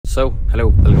Hello,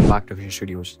 welcome back to Davinci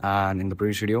Studios. And in the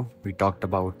previous video, we talked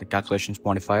about the calculations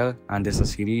modifier, and this is a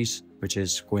series which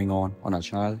is going on our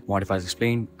channel, Modifiers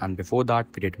Explained. And before that,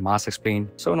 we did Mass Explained.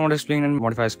 So Node Explained and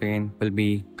Modifier Explained will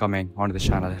be coming onto the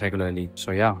channel regularly.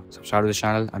 So yeah, subscribe to the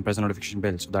channel and press the notification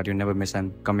bell so that you never miss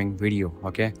an coming video,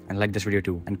 okay? And like this video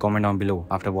too, and comment down below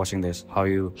after watching this, how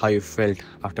you felt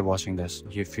after watching this,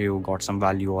 if you got some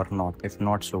value or not. If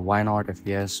not, so why not? If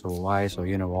yes, so why? So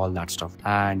you know, all that stuff.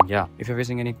 And yeah, if you're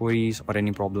facing any queries or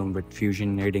any problem with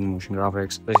Fusion, aiding motion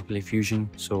graphics, specifically Fusion,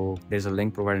 so there's a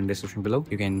link provided in the description below.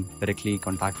 You can directly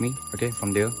contact me, okay?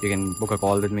 From there you can book a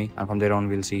call with me, and from there on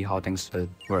we'll see how things will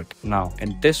work. Now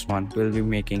in this one, we'll be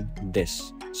making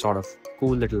this sort of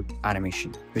cool little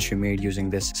animation which we made using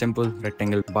this simple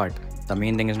rectangle, but the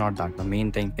main thing is not that. The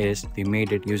main thing is we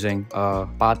made it using a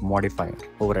path modifier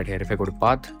over right here. If I go to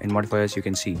path in modifiers, you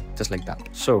can see just like that.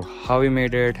 So how we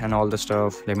made it and all the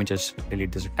stuff, let me just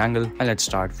delete this rectangle and let's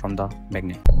start from the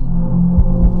beginning.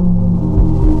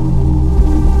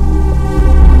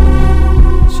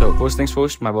 So first things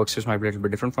first, my workspace might be a little bit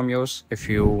different from yours. If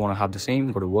you want to have the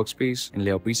same, go to workspace, in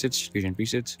layer presets, fusion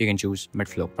presets, you can choose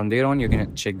mid-flow. From there on, you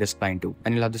can check this spline too,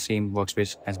 and you'll have the same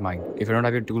workspace as mine. If you don't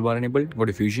have your toolbar enabled, go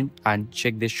to fusion and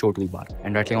check this show toolbar,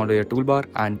 and right click onto your toolbar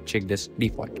and check this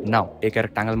default. Now take a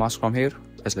rectangle mask from here,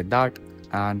 just like that,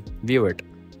 and view it.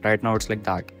 Right now it's like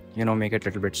that. You know, make it a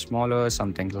little bit smaller,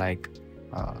 something like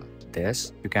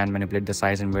this. You can manipulate the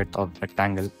size and width of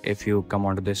rectangle if you come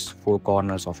onto this four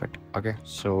corners of it. Okay,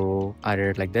 so I did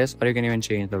it like this, or you can even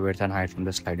change the width and height from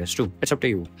the sliders too. It's up to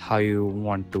you how you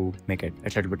want to make it.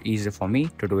 It's a little bit easier for me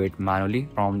to do it manually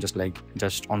from just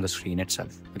on the screen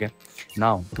itself. Okay,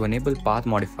 now to enable path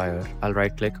modifier, I'll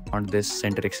right click on this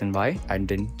center X and Y and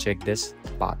then check this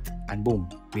path, and boom,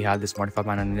 we have this modify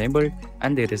panel enabled,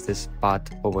 and there is this path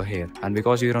over here. And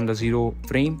because you're on the 0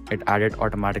 frame, it added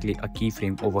automatically a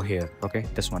keyframe over here. Okay,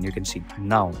 this one you can see.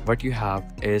 Now what you have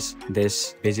is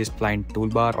this Bezier spline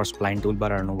toolbar or spline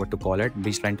toolbar, I don't know what to call it, B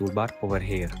spline toolbar over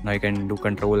here. Now you can do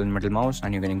control and middle mouse,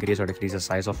 and you can increase or decrease the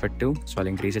size of it too. So I'll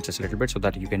increase it just a little bit so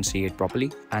that you can see it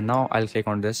properly. And now I'll click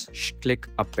on this, click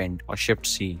append or shift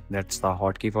C. That's the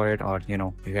hotkey for it, or you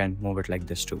know, you can move it like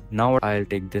this too. Now I'll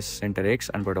take this center X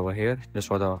and put over here just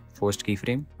for the first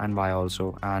keyframe, and Y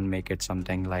also, and make it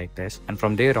something like this. And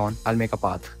from there on, I'll make a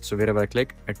path. So wherever I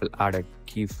click, it will add a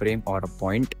keyframe or a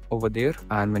point over there.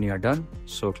 And when you are done,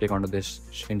 so click onto this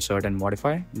insert and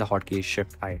modify. The hotkey is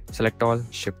shift I. Select all,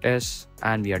 shift S,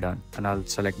 and we are done. And I'll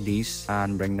select these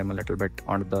and bring them a little bit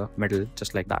onto the middle,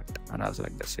 just like that. And I'll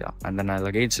select this, yeah. And then I'll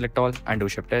again select all and do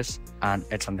shift S, and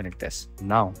it's something like this.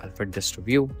 Now I'll fit this to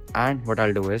view, and what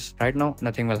I'll do is, right now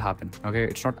nothing will happen. Okay,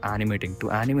 it's not animating.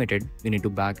 To animate it, we need to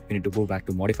go back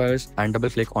to modifiers and double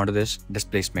click onto this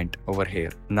displacement over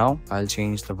here. Now I'll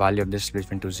change the value of this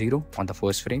displacement to 0 on the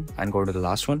first frame and go to the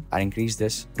last one and increase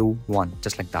this to 1,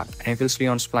 just like that. And if you'll see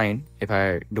on spline, if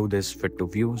I do this fit to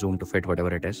view, zoom to fit,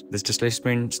 whatever it is, this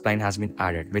displacement spline has been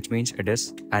added, which means it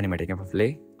is animating. If I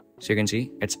play, so you can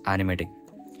see it's animating.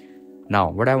 Now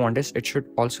what I want is it should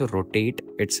also rotate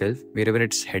itself wherever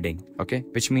it's heading, okay?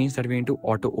 Which means that we need to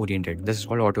auto orient it. This is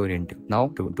called auto orienting. Now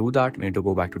to do that, we need to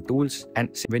go back to tools, and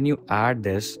when you add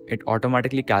this, it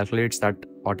automatically calculates that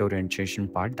auto orientation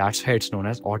part. That's why it's known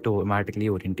as automatically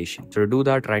orientation. So to do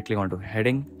that, right click onto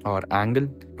heading or angle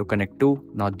to connect to.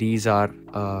 Now these are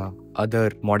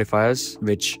other modifiers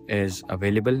which is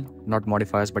available, not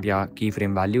modifiers, but yeah,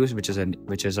 keyframe values which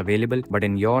is available. But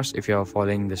in yours, if you're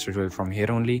following this tutorial from here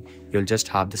only, you'll just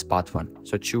have this path one.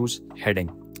 So choose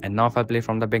heading. And now if I play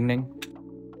from the beginning,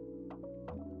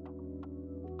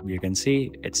 you can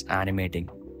see it's animating.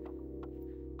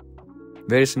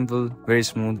 Very simple, very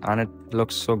smooth, and it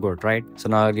looks so good, right? So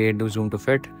now again, do zoom to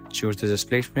fit, choose the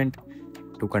displacement,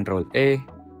 do Control A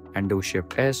and do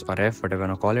Shift S or F, whatever you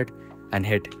want to call it, and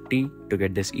hit T to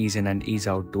get this ease in and ease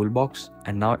out toolbox.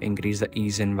 And now increase the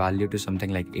ease in value to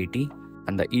something like 80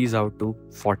 and the ease out to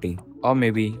 40, or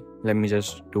maybe let me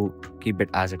just keep it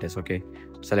as it is. Okay,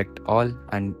 select all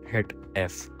and hit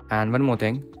F. And one more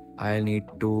thing, I need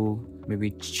to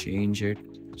maybe change it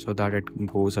so that it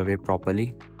goes away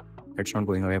properly. It's not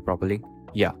going away properly.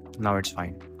 Yeah, now it's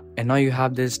fine. And now you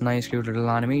have this nice cute little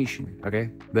animation. Okay,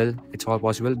 well, it's all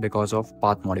possible because of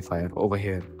path modifier over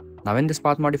here. Now in this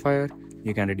path modifier,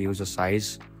 you can reduce the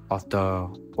size of the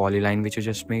polyline which you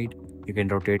just made. You can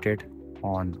rotate it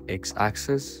on X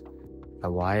axis, the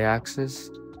Y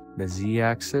axis, the Z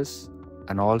axis,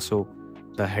 and also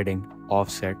the heading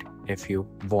offset if you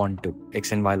want to,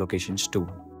 X and Y locations too.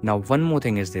 Now one more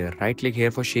thing is there, right click here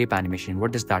for shape animation.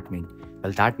 What does that mean?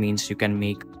 Well, that means you can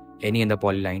make any in the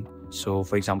polyline. So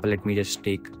for example, let me just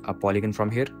take a polygon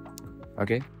from here.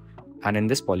 Okay, And in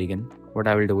this polygon, what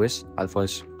I will do is I'll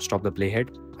first stop the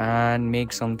playhead and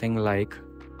make something like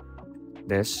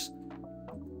this.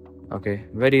 Okay,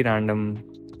 very random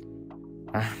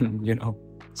and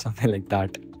something like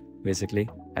that basically.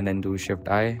 And then do Shift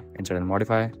I, insert and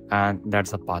modify, and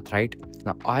that's the path, right?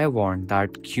 Now I want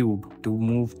that cube to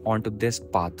move onto this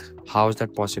path. How is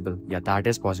that possible? Yeah, that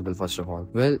is possible. First of all,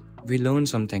 well, we learned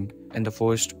something in the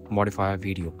first modifier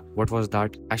video. What was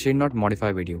that? Actually, not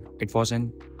modifier video, it was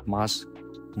in mass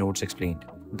notes explained.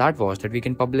 That was that we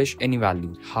can publish any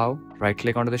value. How? Right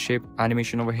click onto the shape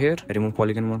animation over here, remove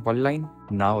polygon 1 polyline.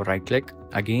 Now right click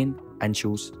again and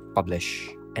choose publish.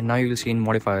 And now you will see in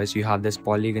modifiers you have this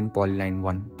polygon polyline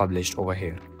 1 published over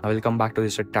here. I will come back to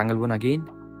this rectangle one again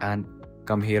and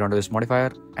come here onto this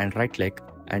modifier and right click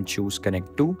and choose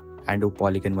connect to and do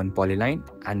polygon 1 polyline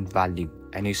and value.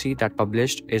 And you see that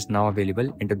published is now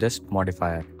available into this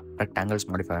modifier, rectangles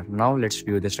modifier. Now let's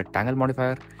view this rectangle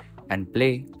modifier and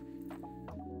play.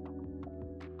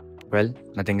 Well,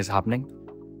 nothing is happening.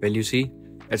 Well, you see,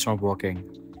 it's not working.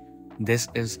 This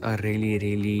is a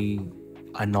really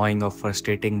annoying or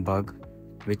frustrating bug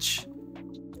which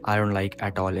I don't like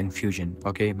at all in Fusion.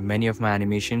 Okay, many of my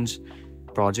animations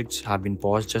projects have been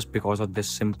paused just because of this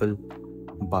simple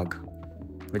bug,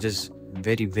 which is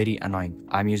very annoying.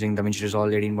 I'm using Davinci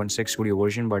Resolve 18.6 Studio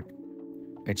version, but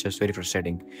it's just very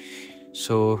frustrating.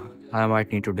 So I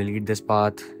might need to delete this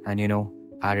path and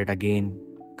add it again.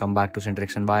 Come back to center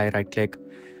X and Y, right click,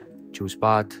 choose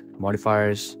path,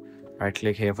 modifiers, right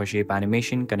click here for shape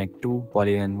animation, connect to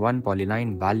polygon 1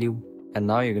 polyline value, and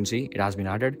now you can see it has been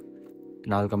added.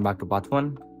 Now I'll come back to path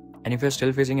 1, and if you're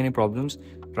still facing any problems,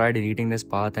 try deleting this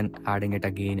path and adding it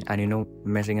again, and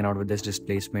messing around with this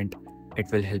displacement. It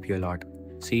will help you a lot.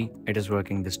 See, it is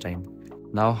working this time.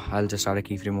 Now I'll just add a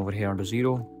keyframe over here onto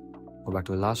 0, go back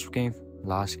to the last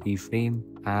keyframe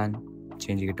and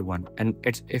changing it to 1. And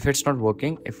if it's not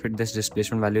working, if this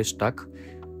displacement value is stuck,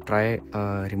 try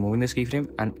removing this keyframe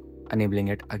and enabling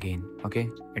it again. Okay,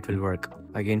 it will work.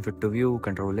 Again, fit to view,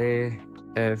 Control A,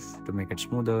 F to make it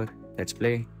smoother. Let's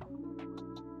play.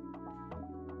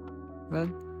 Well,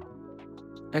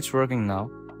 it's working now.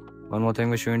 One more thing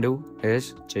which you can do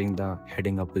is change the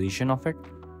heading up position of it.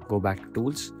 Go back to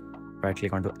tools, right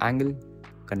click onto angle,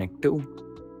 connect to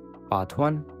path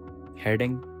 1,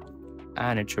 heading,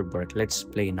 and it should work. Let's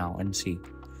play now and see.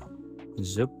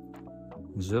 Zip,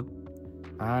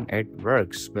 and it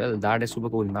works. Well, that is super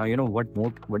cool. Now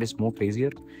what is more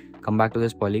crazier? Come back to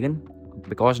this polygon,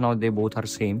 because now they both are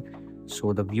same,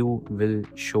 so the view will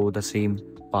show the same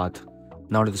path.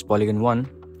 Now to this polygon 1,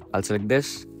 I'll select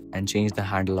this and change the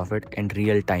handle of it in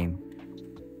real time,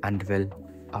 and will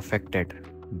affect it.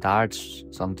 That's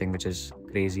something which is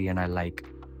crazy and I like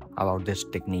about this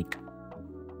technique.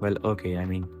 Well, okay, I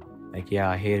mean,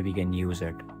 yeah, here we can use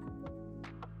it,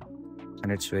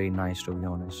 and it's very nice, to be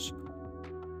honest.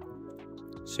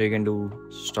 So you can do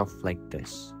stuff like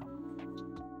this.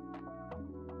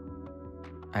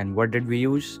 And what did we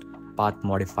use? Path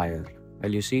modifier.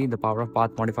 Well, you see the power of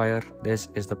path modifier. This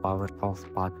is the power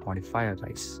of path modifier,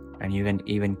 guys. And you can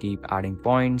even keep adding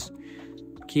points,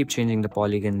 keep changing the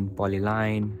polygon,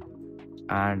 polyline,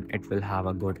 and it will have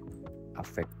a good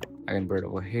effect. I can put it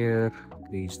over here,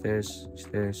 increase this,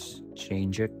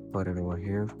 change it, put it over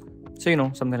here.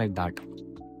 So something like that.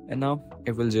 And now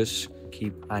it will just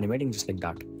keep animating just like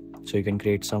that. So you can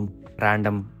create some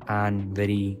random and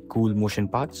very cool motion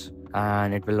paths,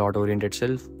 and it will auto orient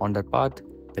itself on that path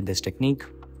with this technique.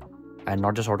 And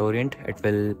not just auto orient, it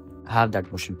will have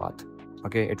that motion path.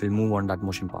 Okay, it will move on that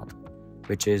motion path,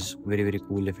 which is very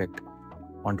cool effect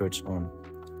onto its own.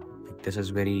 This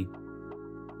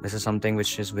is something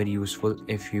which is very useful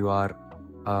if you are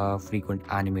a frequent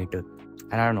animator,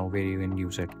 and I don't know where you can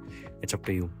use it. It's up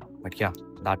to you. But yeah,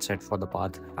 that's it for the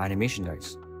path animation,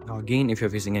 guys. Now again, if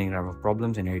you're facing any kind of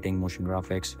problems in editing motion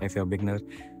graphics, if you're a beginner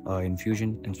in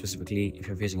Fusion, and specifically if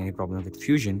you're facing any problem with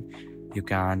Fusion, you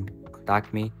can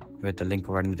contact me with the link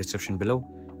provided in the description below,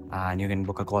 and you can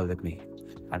book a call with me.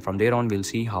 And from there on, we'll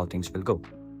see how things will go.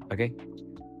 Okay?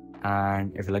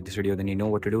 And if you like this video, then you know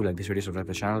what to do. Like this video, subscribe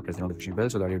to the channel, press the notification bell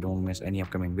so that you don't miss any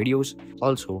upcoming videos.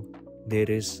 Also, there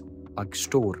is a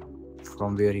store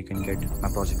from where you can get my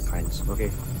project files. Okay?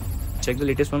 Check the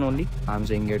latest one only. I'm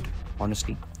saying it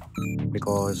honestly,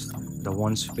 because the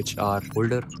ones which are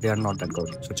older, they are not that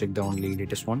good. So check the only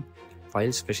latest one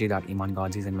files, especially that Iman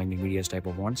Ghazi's and Magnic Media's type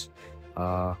of ones.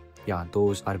 Yeah,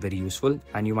 those are very useful,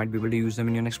 and you might be able to use them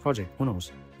in your next project. Who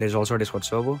knows? There's also a Discord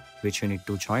server which you need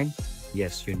to join.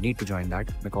 Yes, you need to join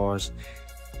that, because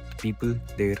people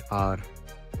there are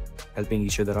helping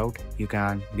each other out. You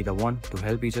can be the one to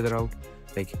help each other out,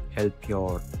 like help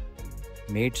your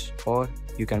mates, or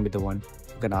you can be the one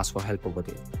who can ask for help over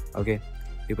there. Okay,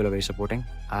 people are very supporting,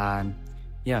 and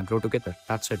yeah, grow together.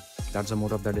 That's it. That's the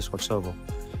mode of the Discord server.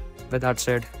 With that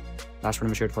said, that's pretty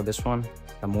much it for this one.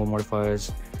 The more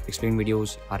modifiers, explain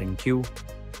videos are in queue.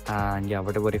 And yeah,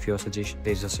 whatever, if your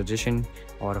there's a suggestion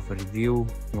or of a review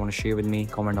you want to share with me,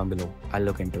 comment down below. I'll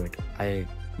look into it. I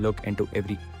look into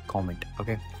every comment.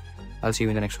 Okay, I'll see you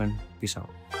in the next one. Peace out.